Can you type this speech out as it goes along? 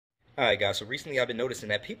Alright guys, so recently I've been noticing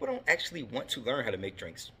that people don't actually want to learn how to make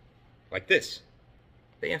drinks like this.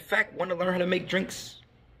 They in fact want to learn how to make drinks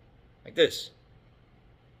like this.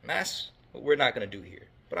 And that's what we're not going to do here.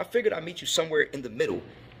 But I figured I'd meet you somewhere in the middle.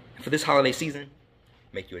 And for this holiday season,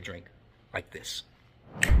 make you a drink like this.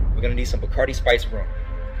 We're going to need some Bacardi Spice rum,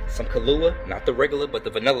 some Kahlua, not the regular but the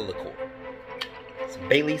vanilla liqueur, some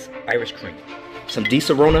Bailey's Irish cream, some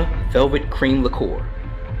Di-Serona velvet cream liqueur,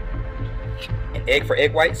 an egg for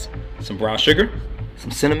egg whites, some brown sugar, some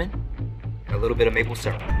cinnamon, and a little bit of maple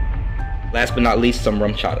syrup. Last but not least, some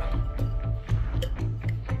rum chata.